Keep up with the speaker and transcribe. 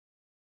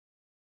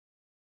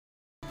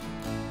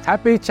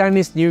Happy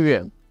Chinese New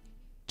Year!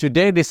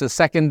 Today is the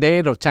second day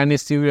of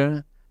Chinese New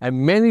Year,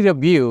 and many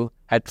of you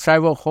had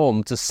traveled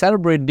home to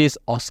celebrate this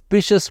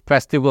auspicious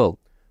festival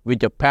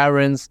with your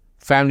parents,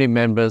 family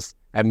members,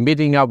 and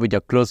meeting up with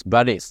your close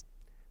buddies.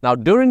 Now,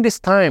 during this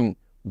time,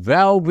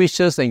 well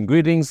wishes and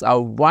greetings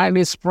are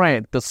widely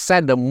spread to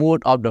set the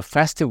mood of the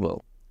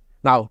festival.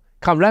 Now,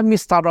 come, let me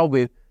start off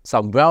with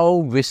some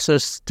well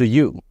wishes to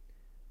you.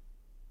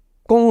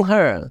 恭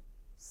贺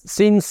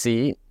新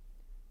禧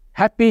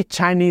Happy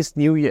Chinese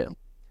New Year!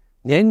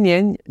 年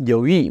年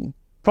有余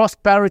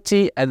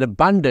Prosperity and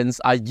abundance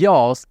are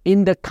yours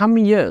in the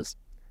coming years.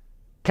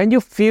 Can you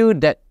feel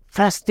that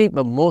festive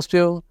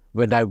atmosphere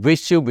when I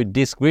wish you with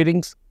these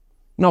greetings?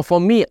 Now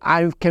for me,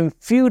 I can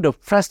feel the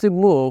festive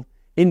mood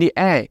in the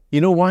air.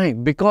 You know why?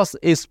 Because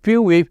it's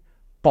filled with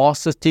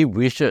positive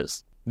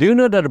wishes. Do you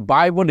know that the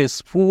Bible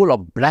is full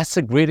of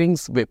blessed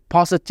greetings with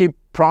positive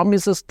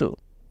promises too?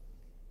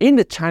 In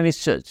the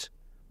Chinese church,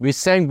 we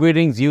send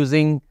greetings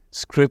using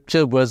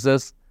scripture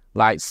verses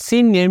like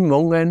新年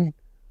蒙恩,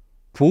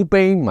 福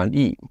杯满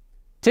溢,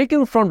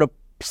 taken from the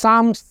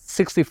Psalm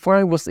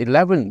 65 verse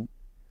 11.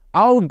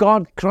 Our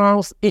God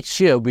crowns each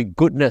year with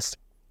goodness,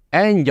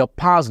 and your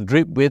paths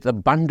drip with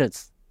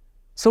abundance.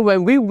 So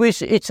when we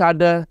wish each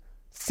other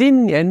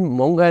新年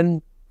蒙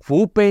恩,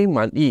 福杯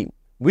满溢,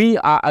 we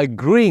are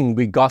agreeing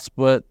with God's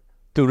word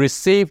to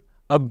receive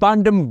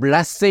abundant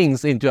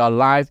blessings into our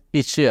life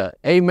each year.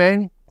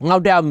 Amen. Now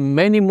there are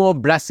many more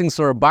blessings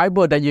from the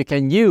Bible that you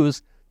can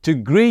use to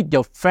greet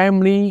your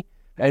family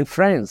and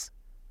friends.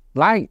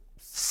 Like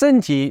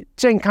身体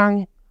健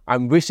康,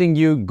 I'm wishing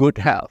you good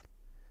health.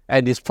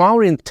 And it's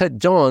found in 3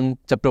 John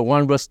chapter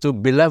 1 verse 2.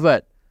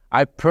 Beloved,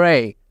 I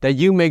pray that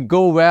you may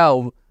go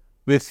well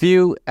with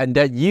you and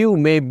that you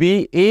may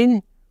be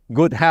in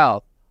good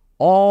health,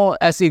 all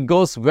as it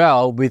goes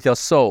well with your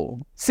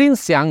soul. 心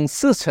想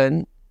事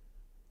成,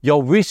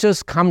 your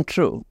wishes come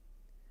true.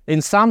 In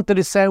Psalm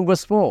 37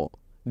 verse 4,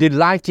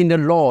 delight in the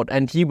Lord,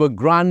 and He will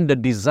grant the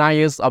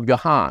desires of your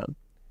heart.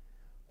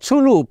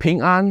 出入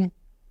平安,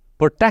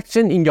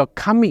 protection in your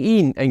coming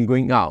in and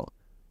going out.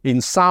 In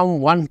Psalm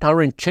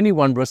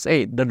 121 verse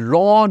 8, the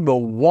Lord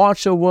will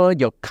watch over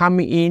your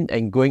coming in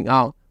and going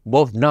out,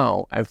 both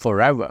now and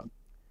forever.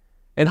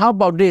 And how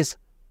about this?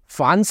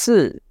 凡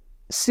事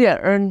谢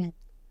恩,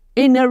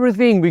 in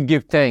everything we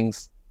give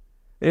thanks.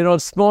 You know,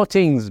 small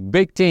things,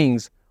 big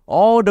things,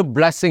 all the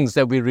blessings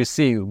that we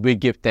receive, we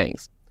give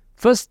thanks.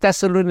 1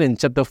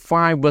 Thessalonians chapter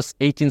 5 verse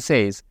 18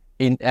 says,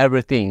 in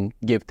everything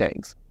give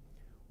thanks.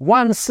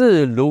 万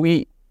事如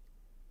意,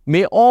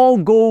 may all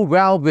go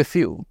well with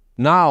you.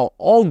 Now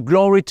all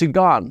glory to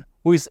God,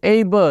 who is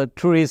able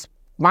through His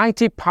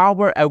mighty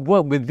power at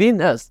work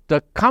within us to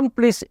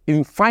accomplish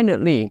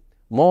infinitely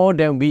more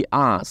than we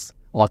ask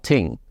or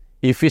think.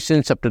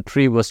 Ephesians chapter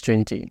 3 verse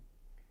 20.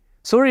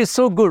 So it is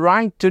so good,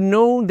 right, to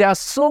know there are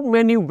so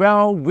many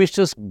well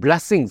wishes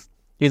blessings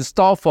in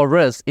store for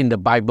us in the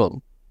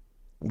Bible.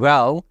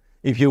 Well,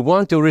 if you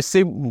want to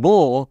receive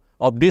more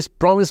of this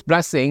promised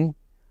blessing,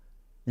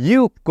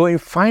 you go and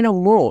find out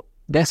more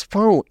that's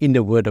found in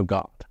the Word of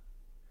God.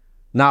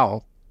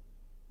 Now,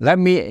 let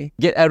me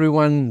get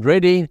everyone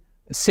ready.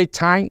 Sit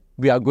tight.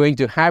 We are going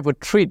to have a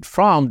treat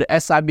from the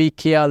SIB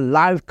Kia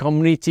Live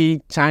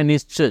Community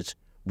Chinese Church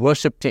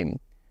worship team.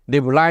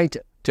 They would like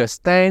to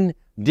extend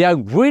their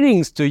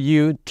greetings to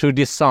you through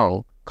this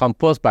song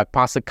composed by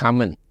Pastor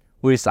Carmen,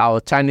 who is our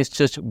Chinese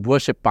church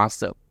worship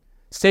pastor.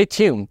 Stay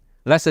tuned.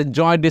 Let's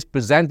enjoy this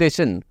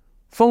presentation.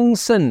 丰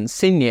盛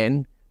新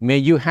年, may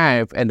you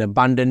have an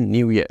abundant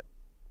new year.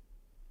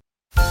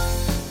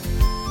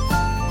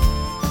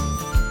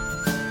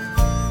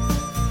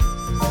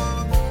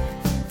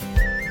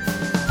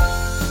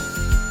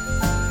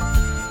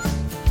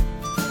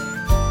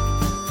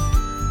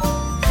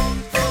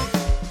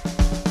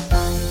 繁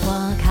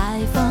花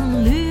开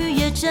放，绿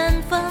叶绽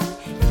放，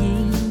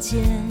迎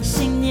接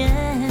新年，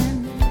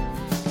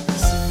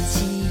喜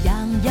气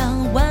洋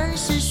洋，万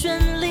事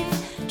顺利。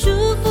祝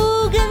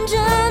福跟着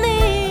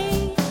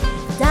你，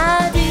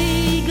大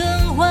地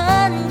更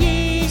换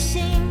一新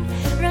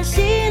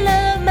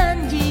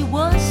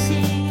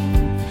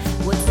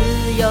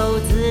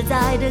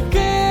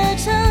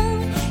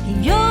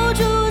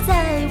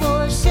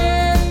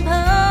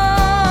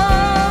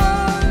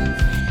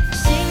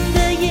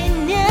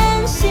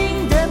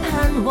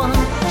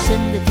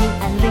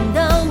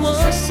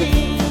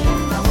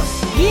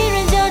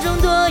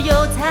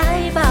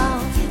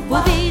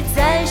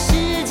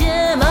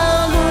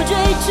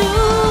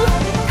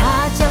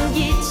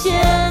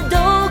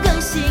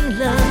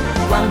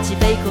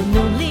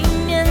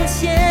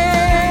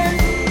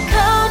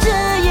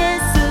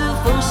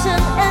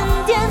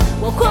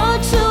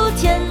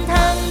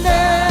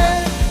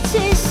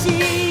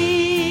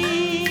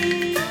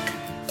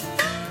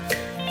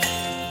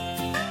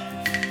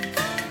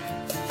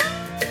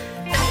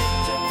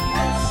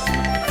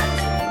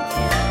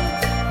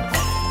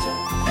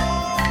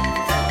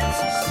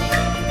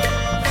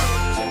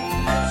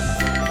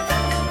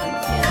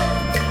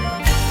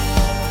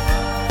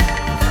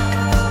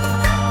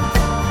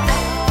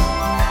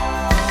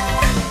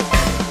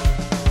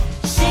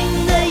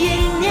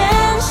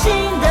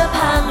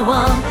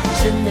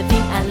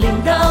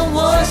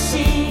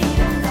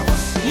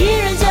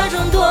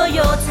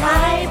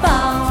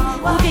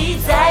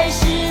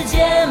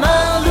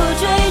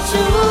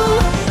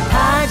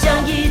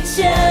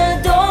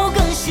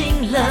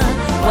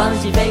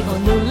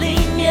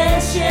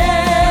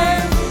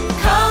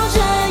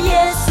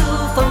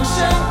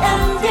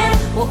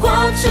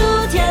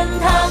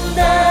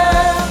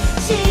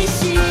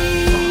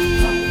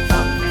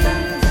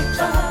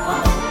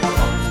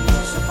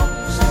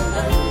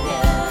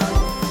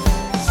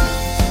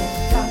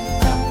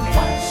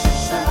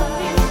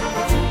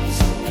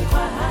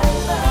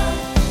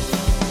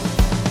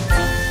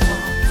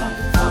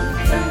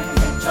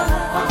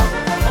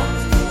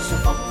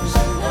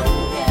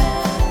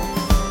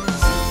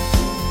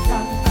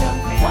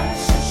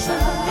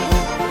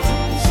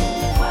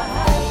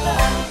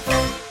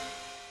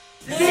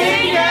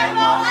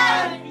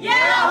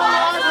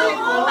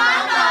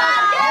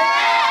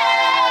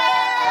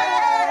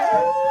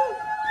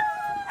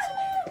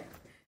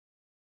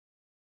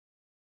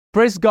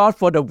Praise God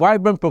for the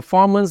vibrant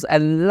performance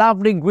and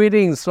lovely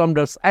greetings from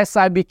the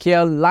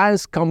SIBKL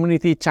Lions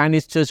Community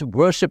Chinese Church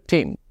worship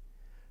team.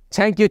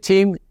 Thank you,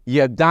 team.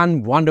 You have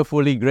done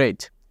wonderfully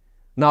great.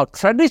 Now,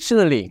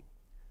 traditionally,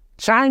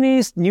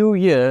 Chinese New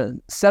Year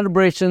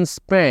celebrations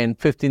span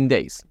 15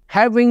 days,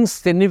 having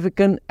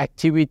significant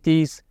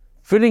activities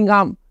filling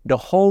up the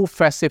whole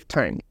festive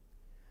time.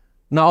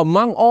 Now,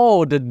 among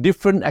all the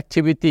different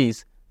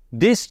activities,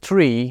 these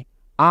three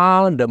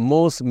are the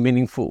most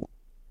meaningful.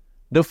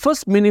 The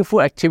first meaningful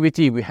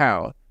activity we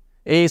have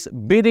is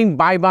bidding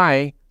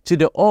bye-bye to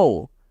the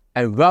old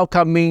and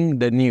welcoming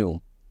the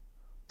new.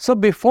 So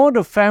before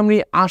the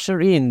family usher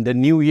in the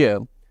new year,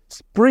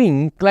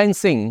 spring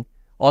cleansing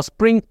or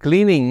spring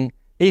cleaning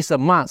is a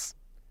must.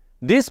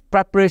 This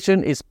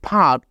preparation is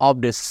part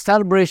of the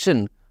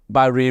celebration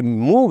by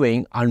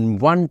removing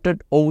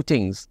unwanted old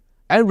things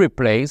and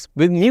replace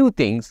with new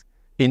things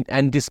in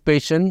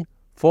anticipation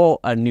for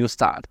a new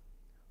start.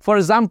 For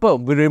example,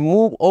 we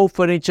remove old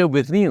furniture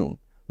with new,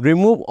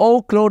 remove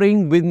old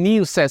clothing with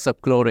new sets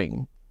of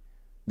clothing.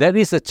 That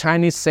is a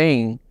Chinese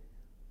saying,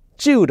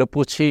 旧的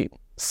不去，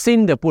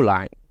新的不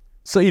来.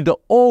 So if the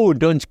old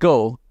don't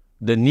go,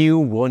 the new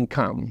won't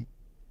come.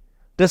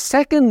 The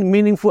second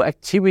meaningful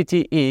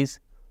activity is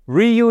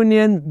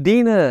reunion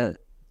dinner,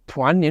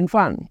 团年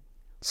饭.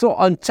 So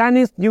on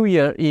Chinese New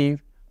Year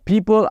Eve,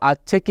 people are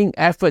taking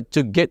effort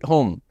to get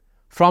home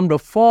from the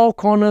four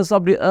corners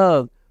of the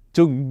earth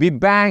to be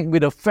back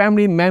with the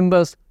family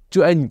members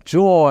to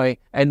enjoy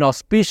an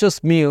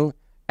auspicious meal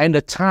and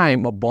a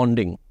time of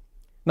bonding.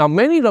 Now,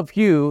 many of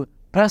you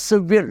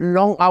persevered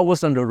long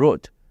hours on the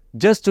road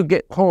just to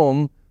get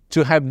home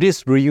to have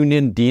this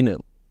reunion dinner.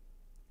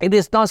 It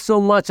is not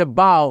so much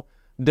about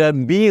the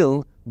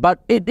meal,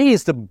 but it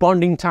is the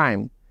bonding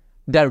time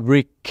that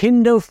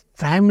rekindle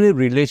family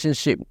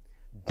relationship.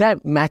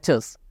 That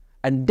matters.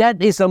 And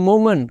that is a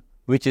moment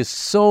which is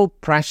so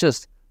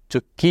precious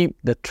to keep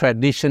the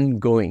tradition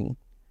going.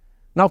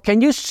 Now,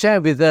 can you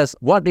share with us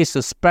what is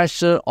the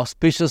special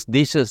auspicious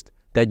dishes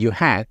that you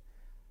had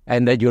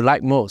and that you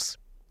like most?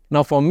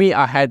 Now, for me,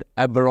 I had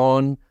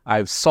abalone, I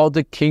have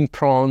salted king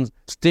prawns,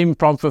 steamed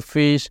pomfret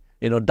fish,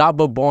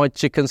 double boiled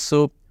chicken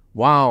soup.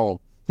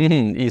 Wow,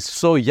 it's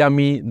so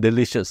yummy,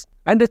 delicious.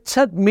 And the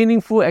third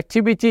meaningful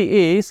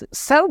activity is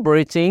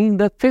celebrating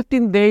the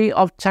 15th day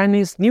of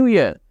Chinese New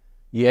Year,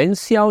 元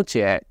宵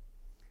节.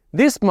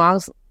 This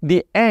marks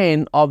the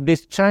end of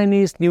this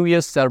Chinese New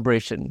Year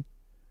celebration.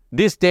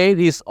 This day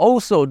is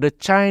also the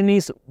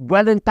Chinese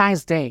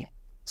Valentine's Day.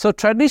 So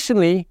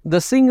traditionally,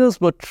 the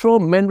singers would throw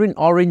mandarin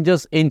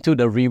oranges into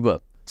the river,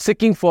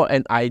 seeking for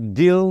an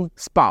ideal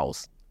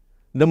spouse.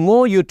 The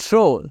more you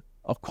throw,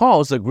 of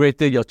course, the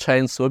greater your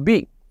chance will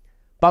be.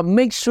 But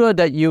make sure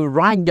that you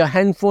write your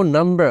handphone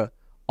number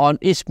on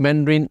each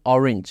mandarin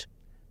orange.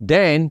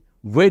 Then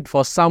wait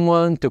for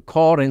someone to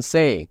call and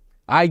say,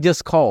 I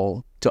just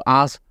called to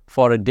ask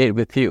for a date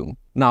with you.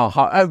 Now,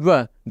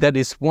 however, there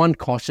is one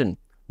caution.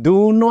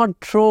 Do not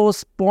throw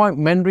spoiled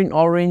mandarin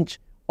orange,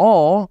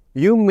 or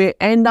you may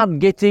end up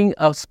getting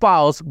a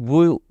spouse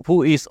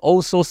who is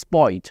also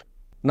spoiled.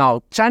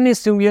 Now,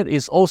 Chinese New Year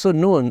is also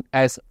known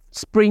as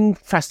Spring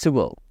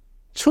Festival,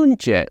 春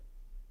节.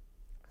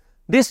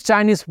 This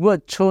Chinese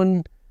word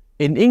春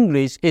in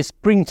English is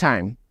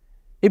springtime.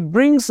 It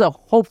brings a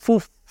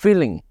hopeful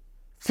feeling,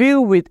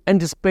 filled with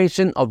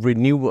anticipation of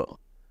renewal,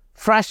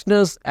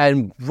 freshness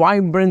and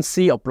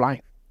vibrancy of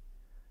life.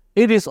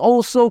 It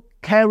also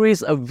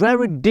carries a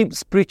very deep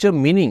spiritual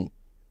meaning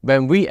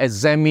when we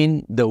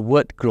examine the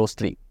word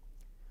closely.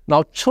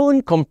 Now,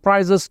 chun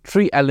comprises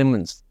three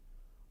elements.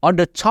 On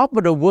the top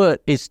of the word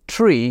is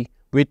tree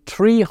with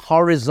three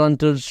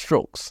horizontal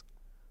strokes.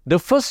 The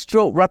first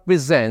stroke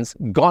represents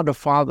God the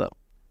Father,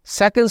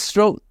 second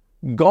stroke,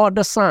 God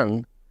the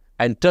Son,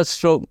 and third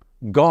stroke,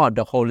 God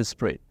the Holy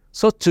Spirit.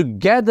 So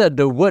together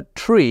the word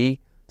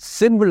tree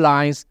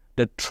symbolizes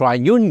the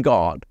triune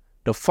God,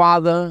 the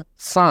Father,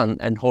 Son,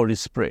 and Holy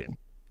Spirit.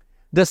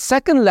 The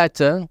second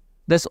letter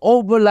that's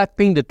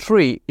overlapping the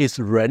tree is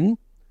ren,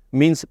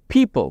 means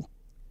people.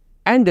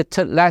 And the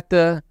third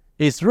letter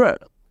is re,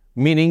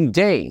 meaning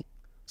day.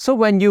 So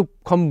when you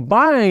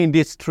combine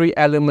these three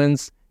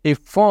elements, it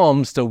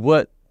forms the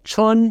word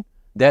chun,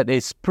 that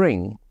is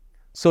spring.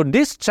 So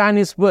this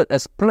Chinese word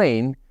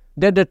explains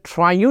that the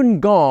triune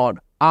God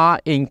are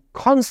in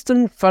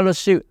constant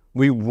fellowship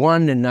with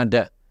one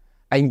another,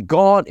 and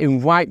God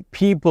invites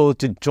people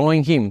to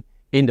join Him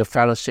in the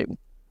fellowship.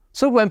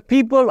 So when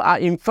people are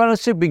in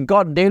fellowship with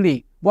God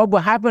daily, what will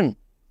happen?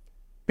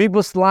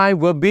 People's life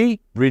will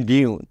be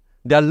renewed.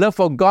 Their love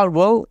for God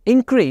will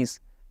increase,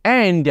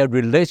 and their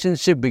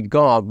relationship with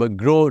God will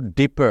grow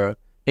deeper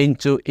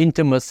into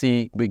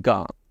intimacy with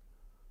God.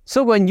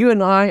 So when you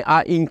and I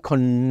are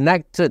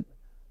connected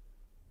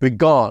with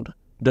God,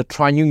 the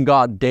triune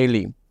God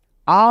daily,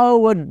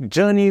 our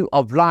journey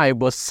of life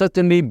will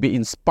certainly be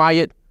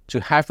inspired to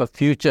have a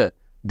future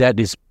that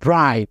is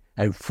bright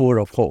and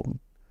full of hope.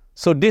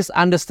 So this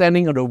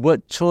understanding of the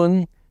word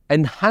chun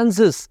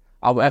enhances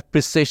our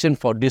appreciation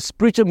for the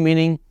spiritual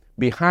meaning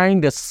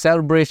behind the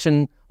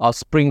celebration of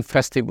Spring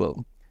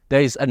Festival.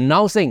 That is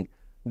announcing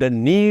the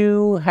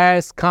new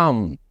has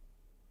come.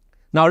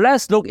 Now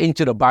let's look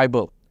into the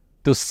Bible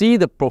to see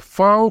the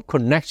profound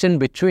connection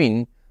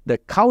between the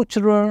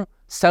cultural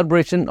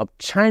celebration of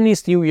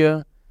Chinese New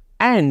Year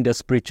and the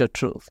spiritual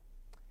truth.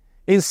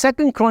 In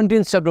 2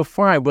 Corinthians chapter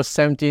 5, verse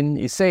 17,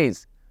 it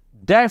says,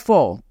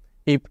 "Therefore,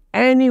 if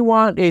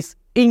anyone is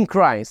in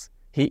Christ,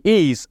 he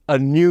is a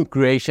new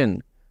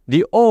creation.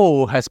 The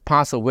old has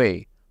passed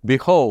away.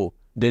 Behold,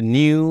 the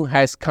new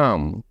has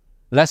come."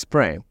 Let's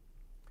pray.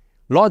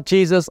 Lord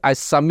Jesus, I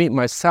submit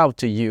myself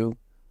to you,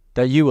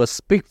 that you will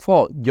speak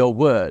forth your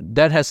word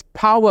that has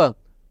power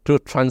to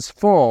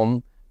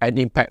transform and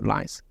impact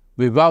lives.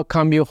 We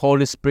welcome you,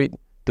 Holy Spirit,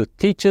 to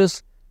teach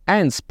us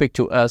and speak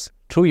to us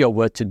through your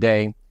word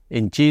today.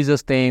 In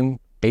Jesus' name,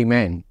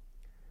 amen.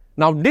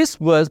 Now, this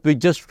verse we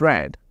just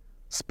read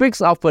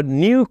speaks of a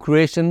new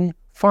creation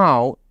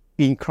found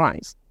in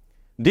Christ.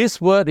 This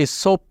word is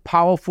so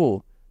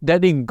powerful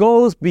that it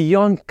goes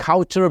beyond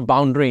cultural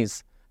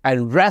boundaries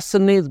and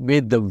resonates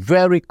with the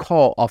very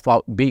core of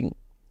our being.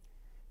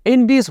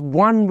 In this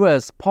one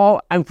verse, Paul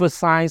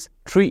emphasized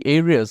three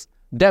areas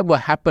that will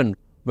happen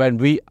when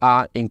we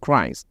are in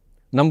Christ.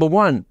 Number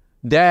one,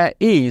 there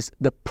is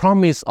the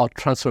promise of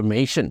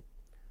transformation.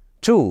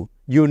 Two,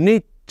 you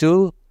need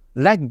to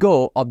let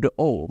go of the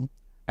old.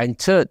 And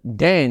third,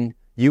 then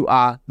you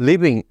are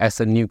living as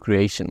a new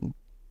creation.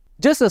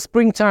 Just as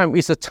springtime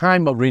is a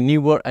time of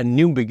renewal and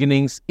new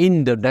beginnings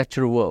in the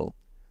natural world,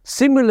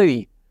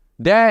 similarly,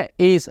 there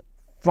is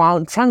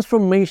found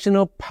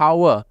transformational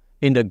power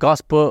in the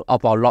gospel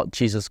of our Lord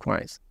Jesus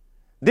Christ.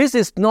 This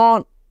is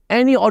not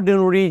any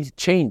ordinary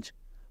change,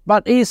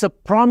 but it is a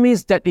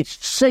promise that it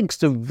shakes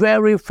the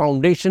very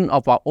foundation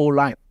of our whole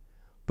life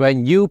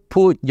when you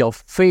put your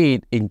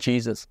faith in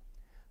Jesus.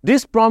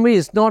 This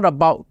promise is not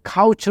about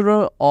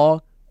cultural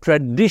or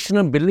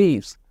traditional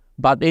beliefs,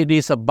 but it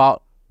is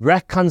about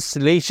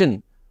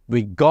reconciliation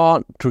with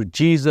God through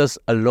Jesus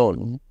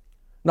alone.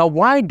 Now,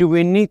 why do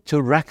we need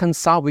to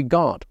reconcile with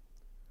God?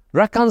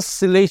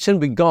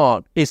 Reconciliation with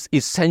God is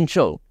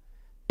essential.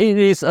 It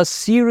is a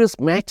serious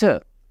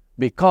matter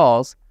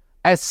because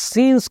as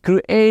sins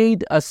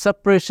create a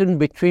separation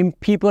between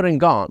people and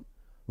God,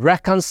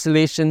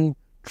 reconciliation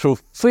through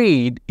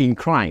faith in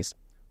Christ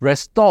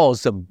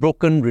restores a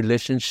broken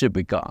relationship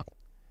with God.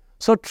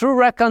 So through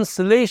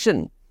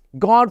reconciliation,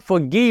 God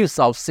forgives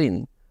our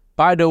sin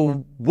by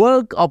the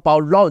work of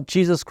our Lord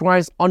Jesus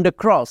Christ on the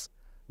cross.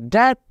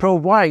 That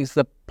provides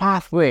the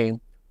pathway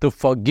to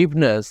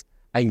forgiveness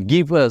and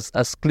give us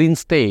a clean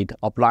state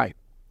of life.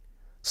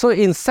 So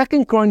in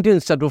 2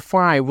 Corinthians chapter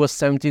 5, verse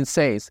 17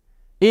 says,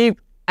 "If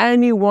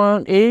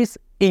anyone is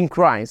in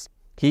Christ,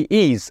 he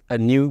is a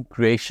new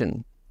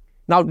creation."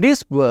 Now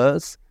this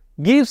verse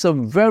gives a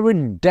very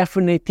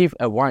definitive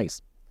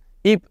advice.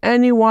 If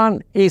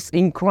anyone is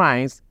in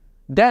Christ,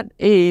 that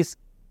is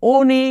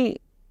only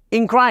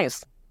in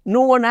Christ.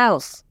 No one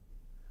else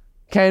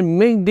can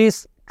make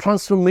this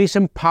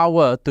transformation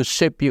power to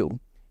shape you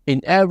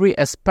in every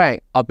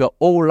aspect of your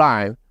old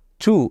life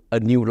to a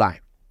new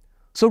life.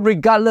 So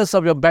regardless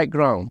of your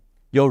background,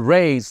 your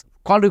race,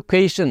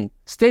 qualification,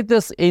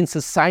 status in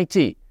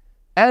society,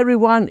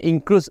 everyone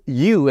includes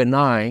you and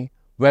I.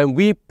 When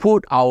we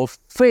put our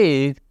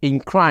faith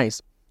in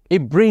Christ,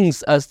 it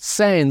brings a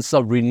sense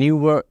of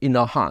renewal in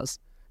our hearts,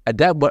 and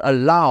that will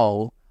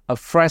allow a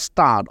fresh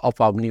start of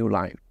our new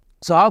life.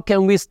 So how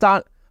can we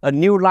start a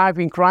new life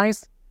in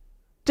Christ?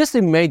 Just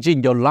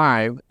imagine your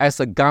life as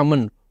a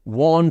garment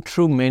worn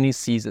through many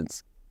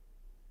seasons.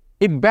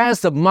 It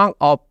bears the mark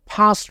of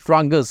past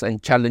struggles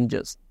and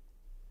challenges.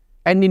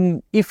 And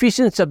in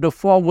Ephesians chapter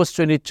 4, verse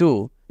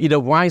 22, it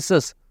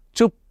advises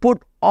to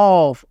put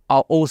off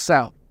our old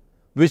self,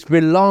 which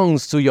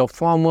belongs to your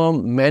former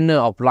manner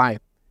of life,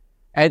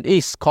 and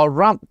is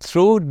corrupt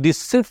through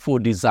deceitful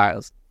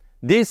desires.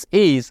 This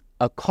is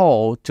a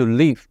call to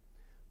leave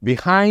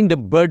behind the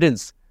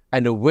burdens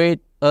and the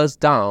weight us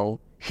down,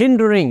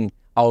 hindering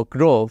our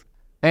growth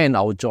and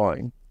our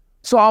joy.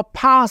 So our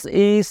past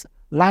is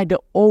like the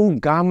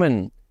old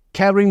garment,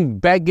 carrying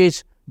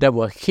baggage that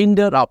will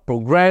hinder our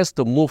progress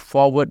to move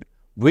forward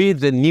with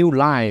the new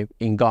life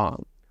in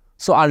God.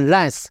 So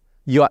unless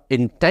you are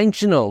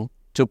intentional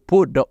to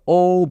put the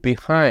old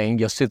behind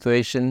your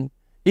situation,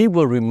 it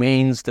will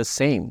remain the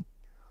same.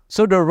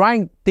 So the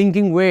right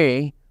thinking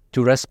way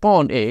to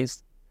respond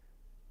is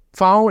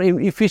found in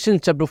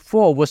Ephesians chapter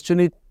 4, verse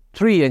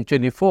 23 and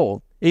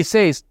 24. It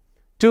says,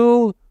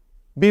 "To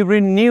be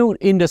renewed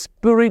in the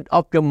spirit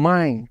of your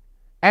mind,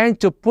 and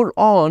to put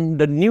on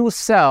the new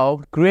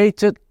self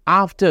created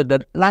after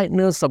the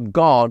likeness of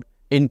God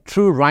in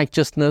true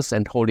righteousness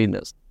and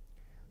holiness."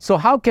 So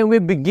how can we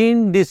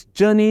begin this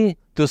journey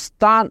to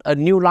start a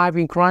new life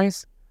in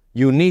Christ?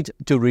 You need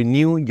to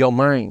renew your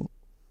mind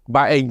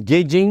by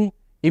engaging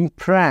in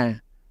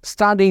prayer,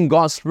 studying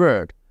God's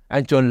Word,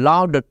 and to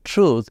allow the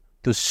truth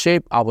to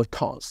shape our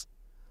thoughts.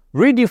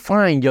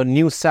 Redefine your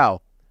new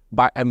self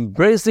by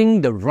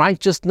embracing the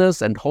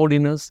righteousness and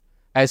holiness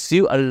as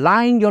you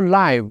align your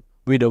life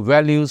with the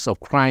values of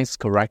Christ's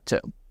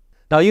character.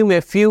 Now you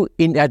may feel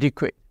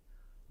inadequate,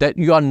 that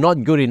you are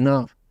not good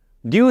enough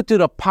due to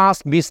the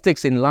past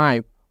mistakes in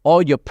life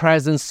or your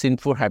present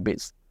sinful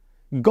habits.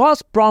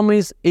 God's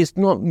promise is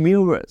not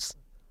mirrors,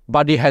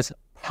 but it has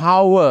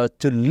power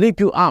to lift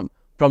you up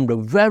from the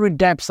very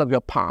depths of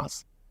your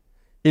past.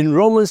 In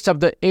Romans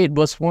chapter 8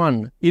 verse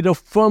 1, it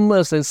affirms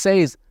us and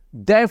says,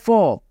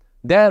 "Therefore,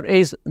 there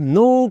is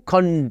no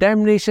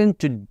condemnation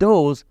to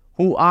those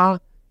who are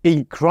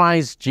in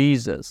Christ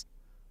Jesus."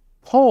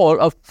 Paul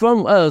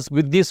affirms us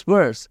with this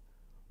verse,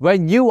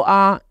 when you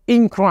are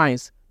in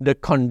Christ, the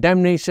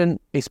condemnation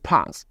is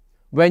past.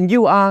 When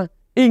you are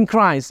in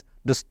Christ,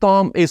 the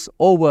storm is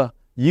over.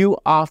 You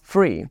are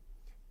free.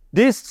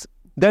 There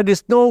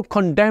is no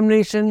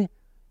condemnation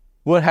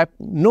will have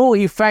no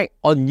effect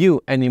on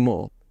you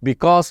anymore,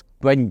 because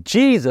when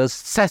Jesus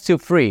sets you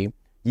free,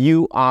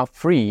 you are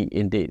free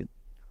indeed.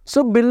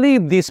 So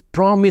believe this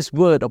promised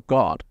word of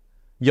God.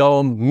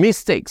 Your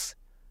mistakes,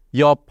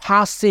 your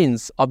past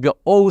sins of your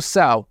old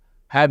self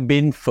have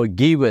been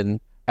forgiven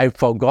and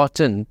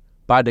forgotten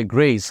by the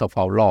grace of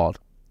our Lord.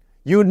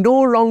 You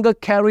no longer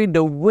carry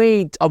the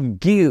weight of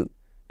guilt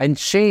and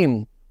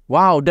shame.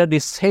 Wow, that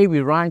is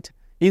heavy, right?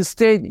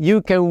 Instead,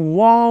 you can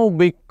walk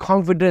with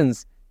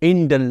confidence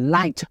in the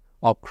light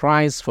of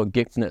Christ's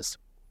forgiveness.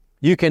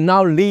 You can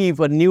now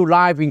live a new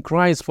life in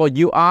Christ, for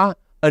you are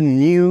a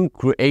new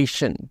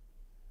creation.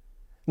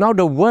 Now,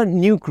 the word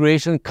new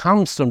creation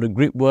comes from the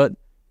Greek word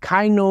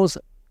kainos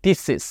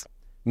thesis,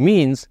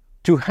 means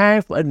to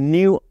have a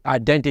new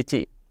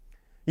identity.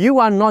 You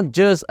are not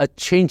just a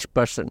changed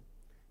person.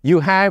 You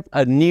have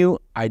a new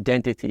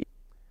identity.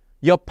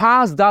 Your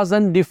past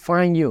doesn't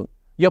define you.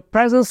 Your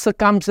present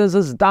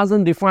circumstances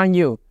doesn't define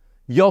you.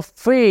 Your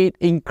faith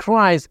in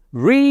Christ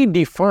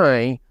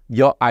redefines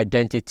your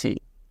identity.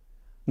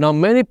 Now,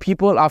 many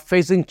people are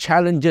facing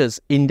challenges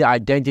in their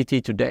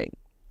identity today.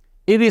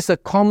 It is a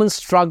common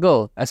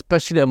struggle,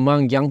 especially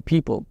among young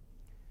people.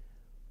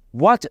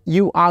 What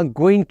you are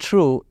going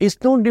through is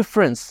no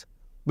difference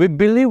with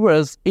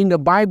believers in the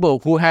Bible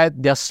who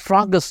had their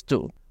struggles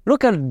too.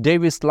 Look at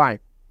David's life.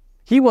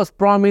 He was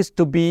promised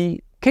to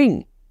be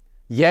king,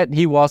 yet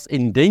he was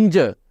in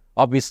danger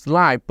of his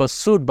life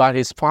pursued by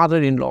his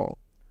father-in-law.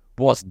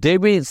 Was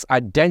David's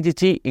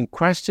identity in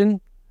question?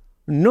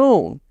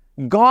 No.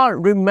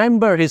 God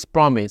remembered his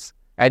promise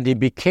and he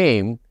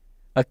became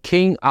a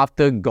king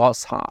after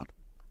God's heart.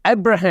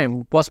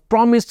 Abraham was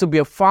promised to be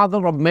a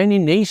father of many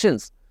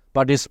nations,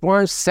 but his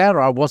wife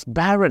Sarah was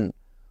barren.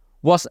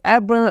 Was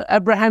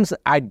Abraham's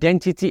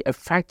identity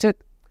affected?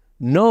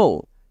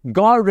 No.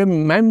 God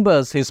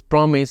remembers his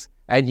promise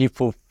and he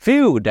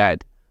fulfilled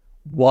that.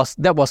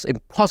 That was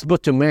impossible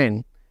to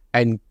man.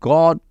 And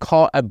God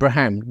called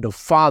Abraham the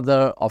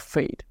father of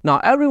faith. Now,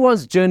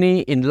 everyone's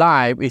journey in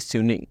life is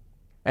unique,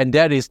 and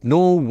there is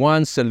no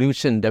one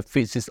solution that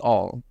fits it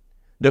all.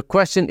 The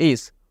question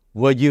is,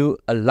 will you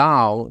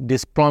allow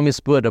this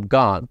promised word of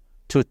God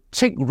to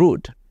take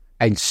root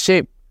and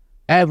shape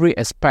every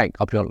aspect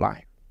of your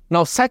life?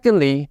 Now,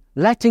 secondly,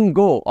 letting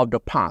go of the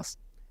past.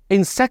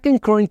 In 2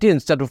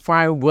 Corinthians chapter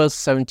 5, verse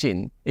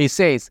 17, it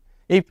says,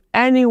 "If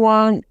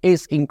anyone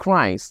is in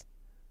Christ,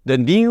 the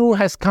new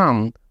has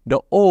come, the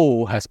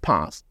old has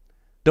passed.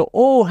 The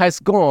old has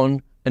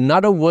gone."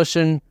 Another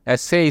version that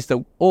says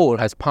the old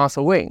has passed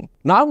away.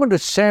 Now I want to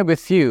share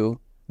with you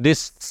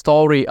this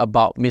story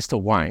about Mr.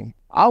 Y.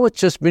 Our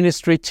church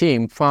ministry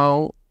team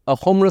found a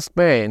homeless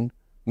man,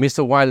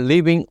 Mr. Y,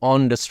 living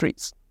on the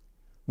streets.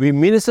 We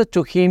ministered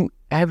to him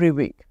every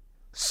week.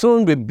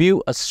 Soon we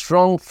built a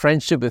strong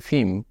friendship with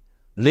him,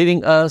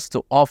 leading us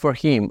to offer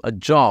him a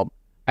job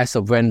as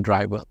a van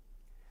driver.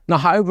 Now,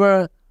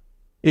 however,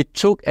 it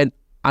took an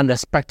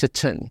unexpected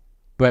turn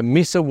when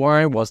Mr.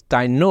 Y was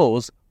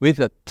diagnosed with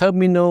a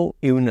terminal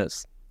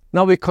illness.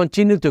 Now we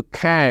continue to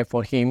care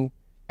for him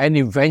and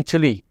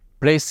eventually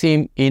place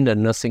him in a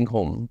nursing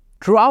home.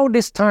 Throughout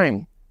this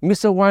time,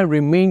 Mr. Y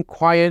remained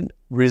quiet,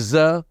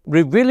 reserved,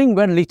 revealing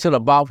very little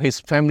about his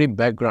family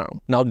background.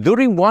 Now,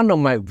 during one of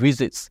my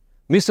visits,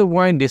 Mr.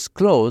 Y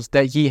disclosed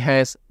that he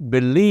has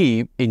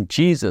believed in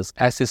Jesus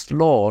as his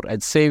Lord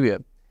and Savior,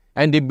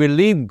 and he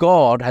believed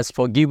God has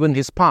forgiven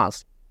his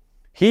past.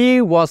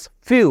 He was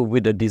filled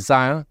with a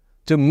desire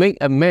to make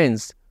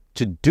amends,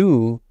 to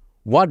do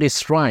what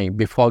is right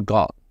before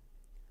God.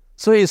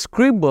 So he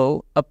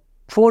scribbled a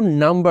phone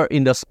number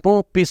in a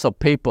small piece of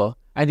paper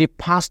and he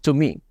passed to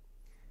me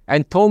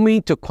and told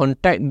me to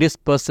contact this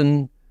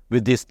person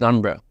with this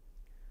number.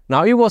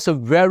 Now, it was a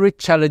very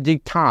challenging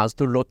task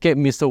to locate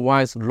Mr.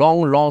 Y's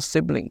long-lost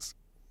siblings.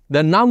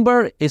 The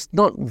number is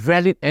not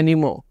valid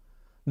anymore.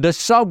 The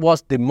shop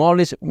was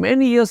demolished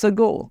many years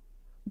ago.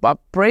 But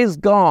praise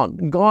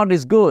God, God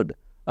is good.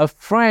 A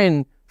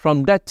friend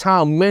from that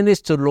town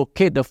managed to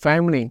locate the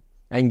family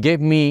and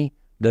gave me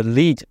the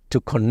lead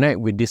to connect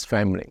with this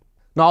family.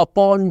 Now,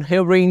 upon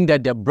hearing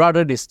that their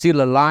brother is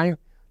still alive,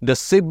 the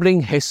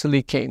sibling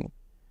hastily came.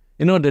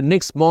 The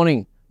next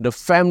morning, the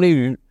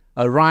family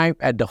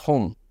arrived at the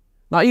home.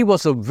 Now, it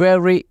was a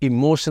very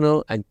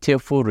emotional and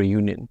tearful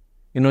reunion.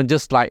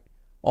 Just like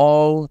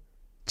all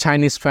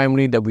Chinese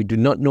family that we do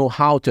not know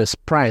how to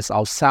express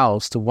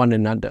ourselves to one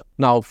another.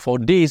 Now, for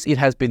this, it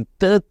has been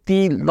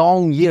 30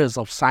 long years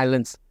of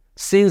silence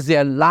since they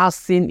had last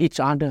seen each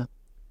other.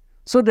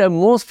 So the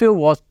atmosphere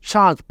was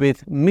charged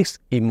with mixed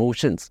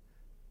emotions,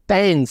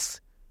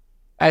 tense,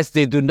 as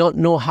they do not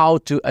know how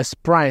to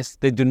express,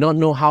 they do not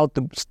know how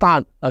to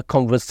start a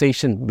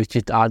conversation with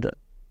each other.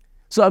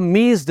 So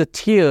amidst the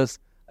tears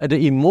and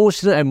the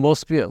emotional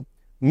atmosphere,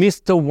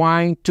 Mr.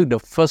 Y took the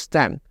first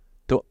step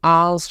to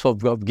ask for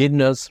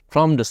forgiveness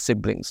from the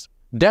siblings.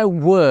 That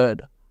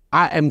word,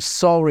 I am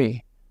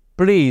sorry,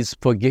 please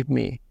forgive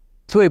me,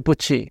 对不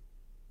起，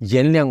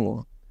原谅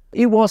我.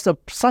 It was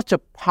such a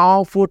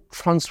powerful,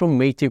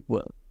 transformative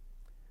word.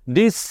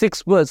 These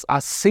 6 words are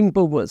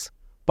simple words,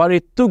 but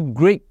it took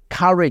great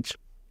courage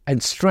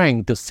and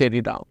strength to say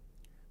it out.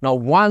 Now,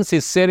 once he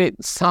said it,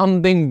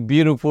 something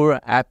beautiful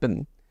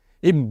happened.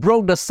 It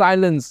broke the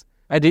silence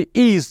and it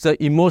eased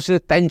the emotional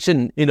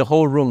tension in the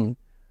whole room.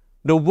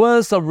 The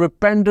words of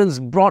repentance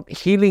brought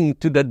healing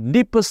to the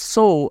deepest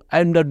soul,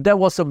 and there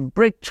was a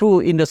breakthrough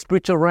in the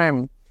spiritual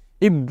realm.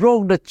 It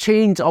broke the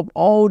chains of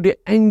all the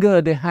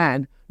anger they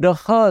had, the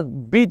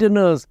hurt,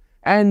 bitterness,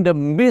 and the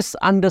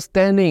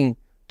misunderstanding,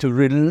 to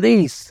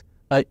release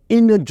an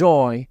inner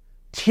joy,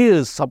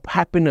 tears of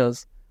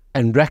happiness,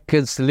 and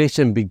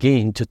reconciliation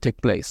began to take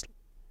place.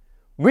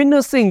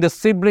 Witnessing the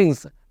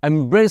siblings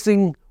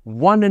embracing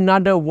one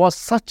another was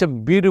such a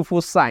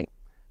beautiful sight,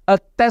 a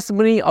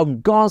testimony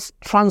of God's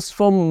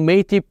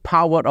transformative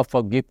power of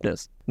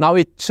forgiveness. Now,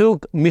 it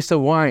took Mr.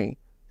 Y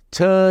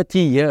 30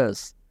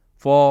 years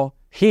for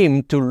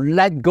him to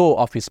let go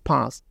of his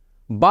past,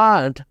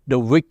 but the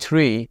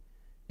victory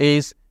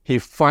is he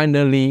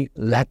finally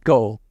let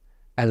go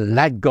and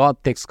let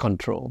God take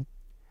control.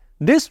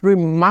 This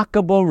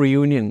remarkable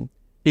reunion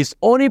is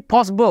only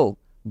possible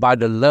by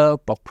the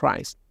love of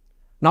Christ.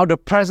 Now, the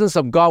presence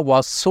of God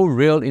was so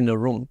real in the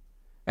room.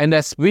 And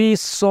as we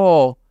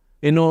saw,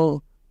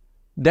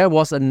 there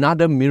was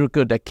another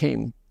miracle that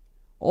came.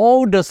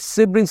 All the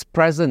siblings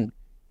present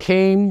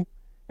came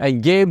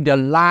and gave their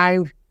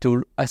life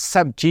to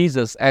accept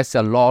Jesus as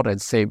their Lord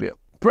and Savior.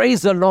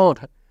 Praise the Lord.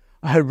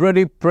 I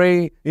really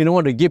pray,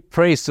 want to give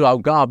praise to our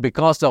God,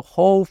 because the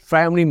whole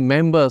family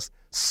members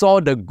saw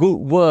the good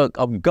work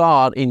of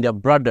God in their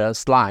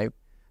brother's life.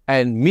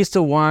 And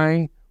Mr.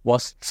 Y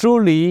was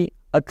truly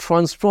a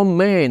transformed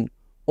man.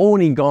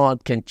 Only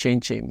God can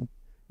change him.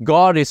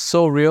 God is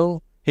so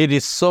real, He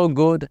is so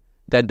good,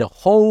 that the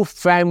whole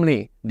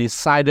family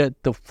decided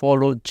to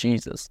follow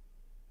Jesus.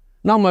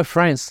 Now, my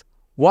friends,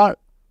 what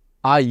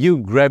are you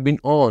grabbing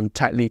on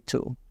tightly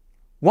to?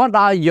 What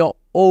are your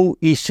old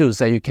issues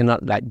that you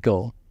cannot let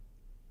go?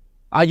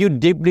 Are you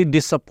deeply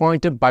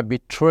disappointed by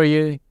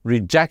betrayal,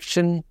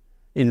 rejection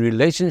in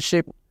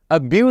relationship,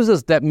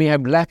 abuses that may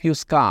have left you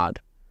scarred,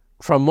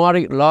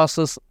 traumatic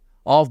losses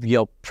of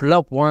your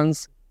loved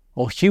ones,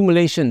 or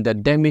humiliation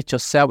that damaged your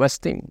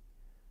self-esteem,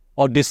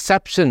 or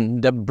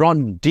deception that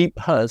brought deep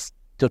hurts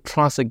to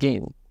trust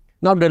again?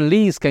 Now the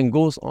list can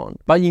go on.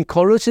 But in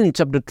Colossians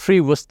chapter 3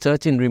 verse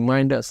 13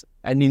 reminds us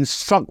and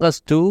instruct us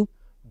to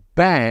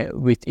bear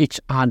with each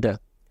other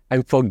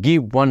and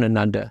forgive one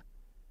another,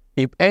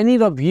 if any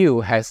of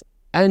you has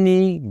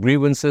any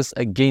grievances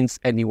against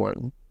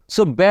anyone.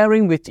 So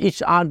bearing with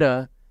each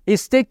other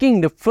is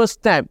taking the first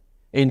step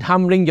in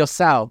humbling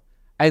yourself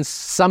and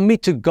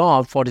submit to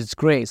God for His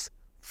grace,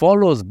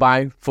 followed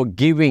by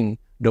forgiving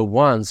the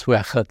ones who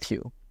have hurt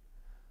you.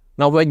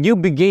 Now when you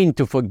begin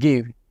to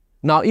forgive,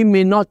 now it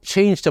may not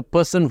change the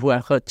person who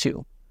has hurt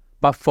you,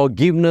 but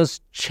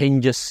forgiveness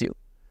changes you.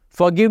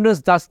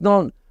 Forgiveness does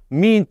not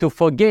mean to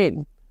forget.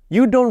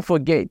 You don't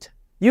forget.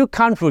 You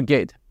can't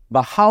forget.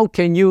 But how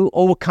can you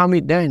overcome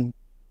it then?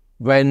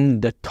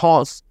 When the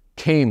thoughts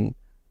came,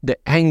 the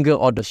anger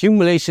or the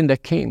humiliation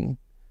that came,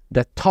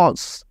 the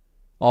thoughts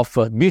of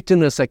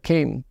bitterness that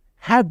came,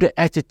 have the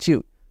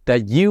attitude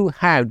that you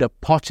have the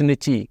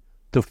opportunity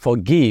to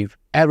forgive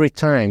every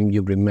time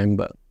you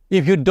remember.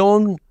 If you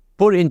don't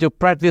put into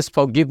practice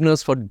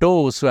forgiveness for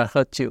those who have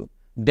hurt you,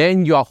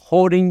 then you are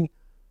holding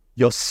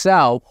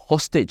yourself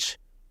hostage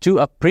to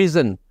a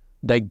prison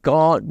that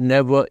God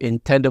never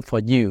intended for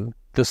you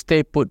to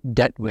stay put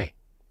that way.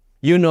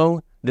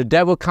 The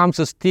devil comes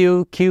to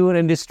steal, kill,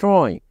 and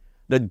destroy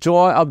the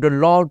joy of the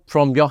Lord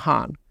from your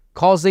heart,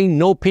 causing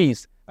no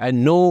peace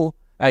and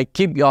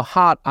keep your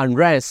heart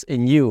unrest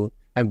in you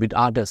and with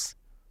others.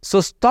 So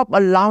stop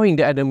allowing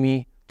the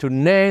enemy to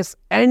nest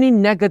any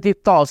negative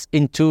thoughts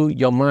into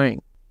your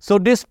mind. So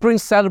this spring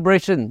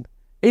celebration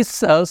is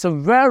serves a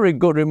very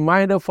good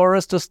reminder for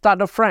us to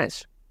start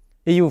afresh.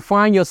 If you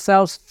find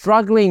yourself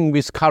struggling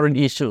with current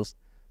issues,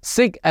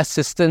 seek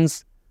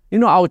assistance.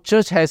 Our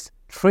church has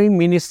trained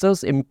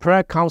ministers in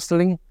prayer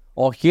counseling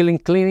or healing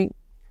clinic.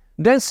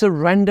 Then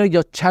surrender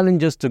your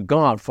challenges to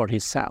God for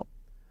His help.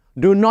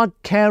 Do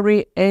not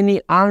carry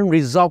any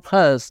unresolved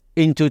hurts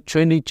into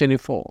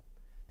 2024.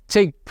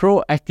 Take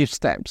proactive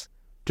steps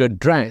to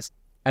address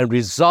and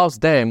resolve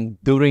them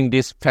during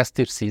this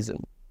festive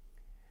season.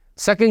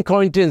 2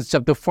 Corinthians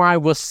chapter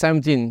 5 verse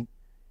 17,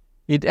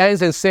 it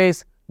ends and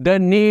says, The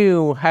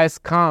new has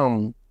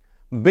come.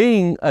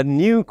 Being a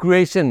new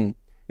creation,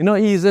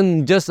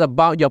 isn't just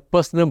about your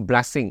personal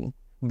blessing.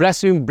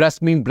 Bless me, bless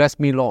me, bless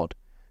me, Lord.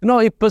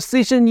 It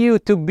positions you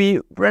to be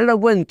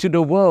relevant to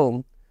the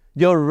world.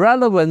 Your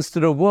relevance to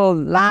the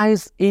world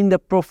lies in the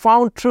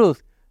profound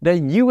truth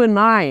that you and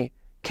I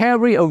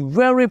carry a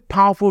very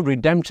powerful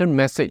redemption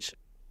message,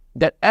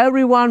 that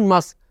everyone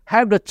must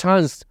have the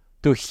chance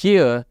to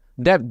hear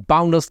that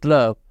boundless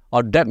love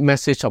or that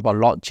message of our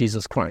Lord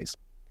Jesus Christ.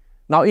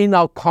 Now, in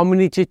our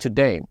community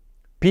today,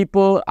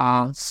 people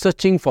are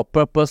searching for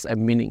purpose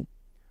and meaning.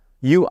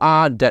 You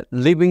are that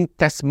living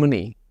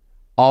testimony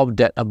of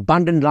that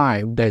abundant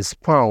life that is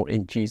found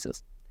in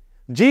Jesus.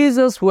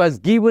 Jesus, who has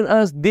given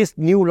us this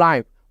new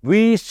life,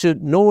 we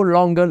should no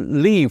longer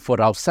live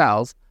for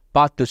ourselves,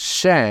 but to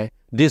share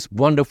this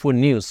wonderful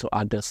news to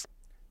others.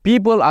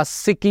 People are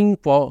seeking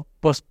for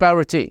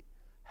prosperity,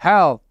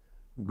 health,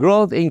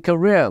 growth in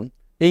career,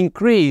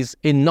 increase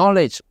in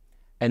knowledge,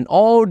 and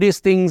all these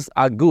things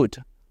are good,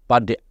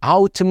 but the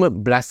ultimate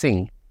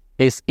blessing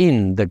is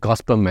in the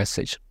gospel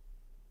message.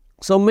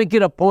 So make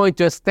it a point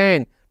to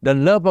extend the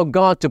love of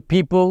God to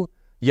people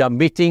you are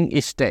meeting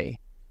each day.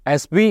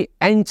 As we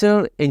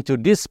enter into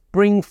this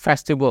spring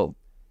festival,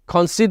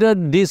 consider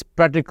these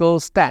practical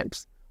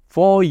steps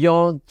for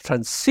your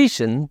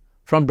transition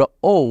from the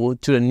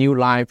old to the new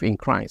life in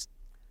Christ.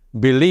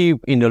 Believe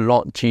in the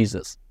Lord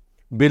Jesus.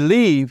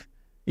 Believe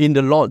in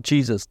the Lord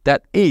Jesus.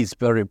 That is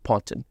very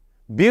important.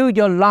 Build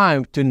your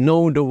life to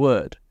know the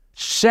Word.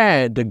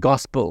 Share the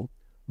gospel.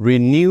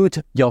 Renew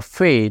your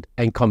faith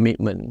and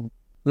commitment.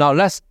 Now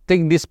let's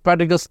take these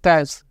practical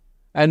steps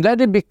and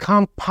let it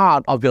become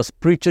part of your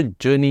spiritual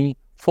journey,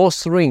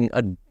 fostering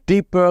a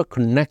deeper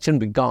connection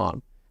with God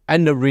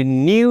and a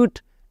renewed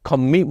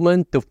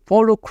commitment to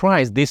follow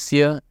Christ this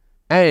year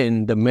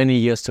and the many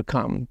years to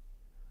come.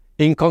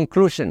 In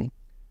conclusion,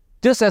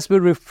 just as we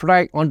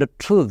reflect on the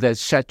truth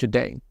that's shared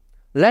today,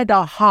 let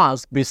our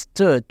hearts be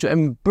stirred to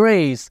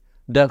embrace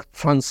the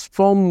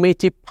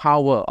transformative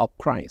power of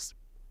Christ.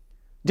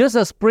 Just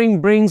as spring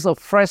brings a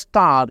fresh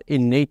start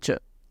in nature,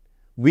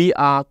 we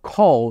are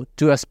called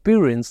to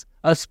experience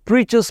a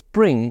spiritual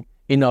spring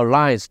in our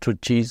lives through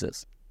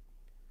Jesus.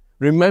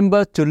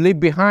 Remember to leave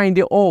behind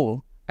the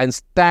old and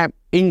step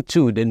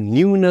into the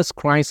newness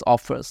Christ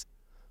offers.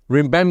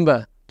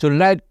 Remember to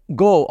let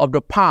go of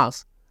the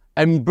past,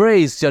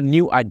 embrace your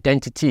new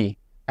identity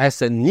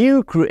as a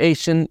new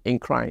creation in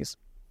Christ.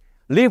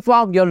 Live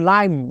out your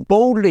life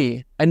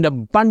boldly and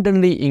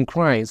abundantly in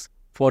Christ,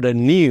 for the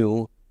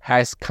new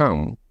has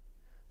come.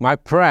 My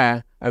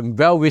prayer and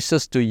well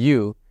wishes to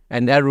you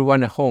and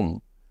everyone at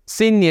home.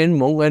 新年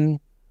蒙恩，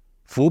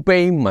福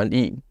杯满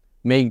溢.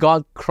 May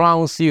God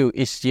crown you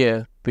each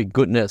year with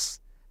goodness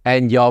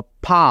and your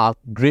path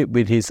drip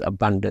with His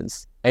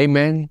abundance.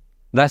 Amen.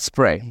 Let's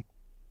pray.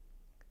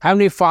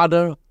 Heavenly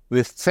Father,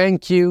 we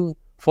thank you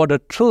for the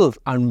truth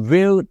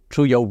unveiled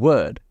through your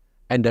word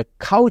and the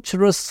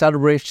cultural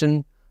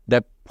celebration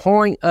that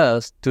point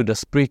us to the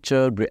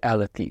spiritual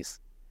realities.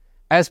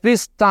 As we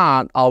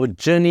start our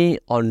journey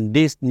on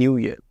this new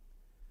year,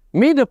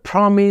 may the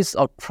promise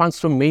of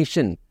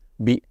transformation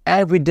be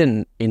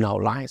evident in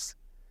our lives.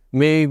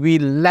 May we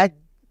let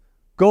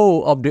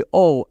go of the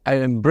old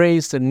and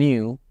embrace the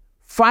new,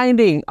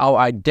 finding our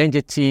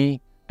identity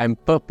and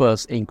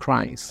purpose in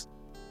Christ.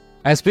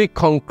 As we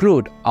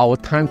conclude our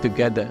time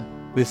together,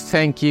 we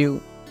thank you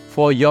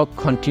for your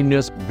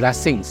continuous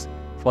blessings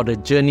for the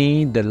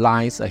journey that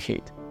lies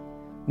ahead.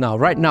 Now,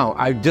 right now,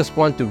 I just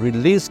want to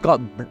release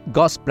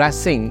God's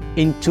blessing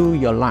into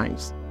your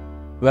lives.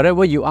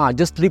 Wherever you are,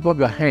 just lift up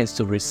your hands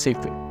to receive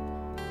it.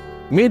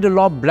 May the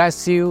Lord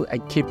bless you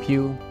and keep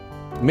you.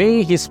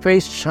 May His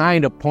face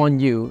shine upon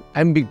you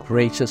and be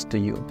gracious to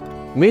you.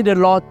 May the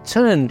Lord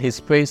turn His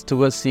face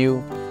towards you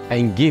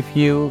and give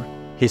you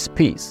His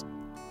peace.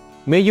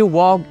 May you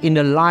walk in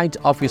the light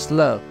of His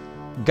love,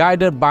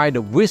 guided by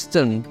the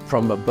wisdom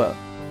from above.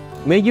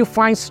 May you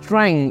find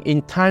strength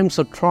in times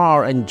of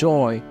trial and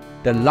joy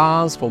that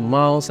lasts for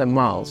miles and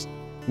miles.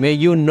 May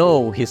you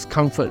know His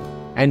comfort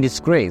and His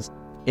grace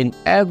in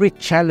every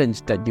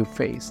challenge that you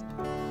face.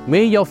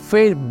 May your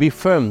faith be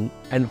firm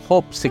and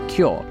hope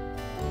secure.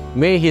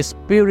 May His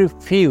Spirit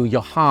fill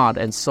your heart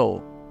and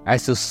soul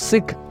as you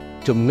seek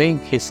to make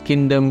His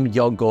kingdom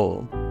your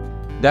goal.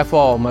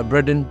 Therefore, my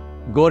brethren,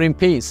 go in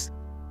peace.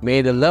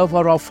 May the love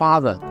of our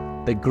Father,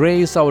 the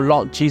grace of our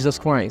Lord Jesus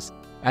Christ,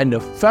 and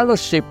the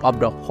fellowship of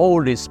the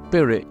Holy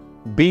Spirit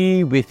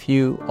be with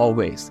you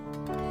always.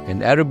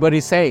 And everybody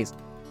says,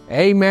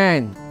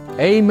 Amen,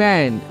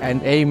 Amen,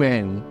 and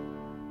Amen.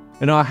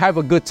 Have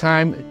a good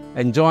time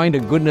enjoying the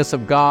goodness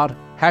of God.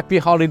 Happy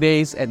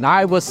holidays, and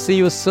I will see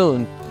you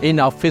soon in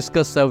our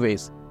physical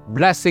service.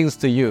 Blessings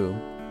to you.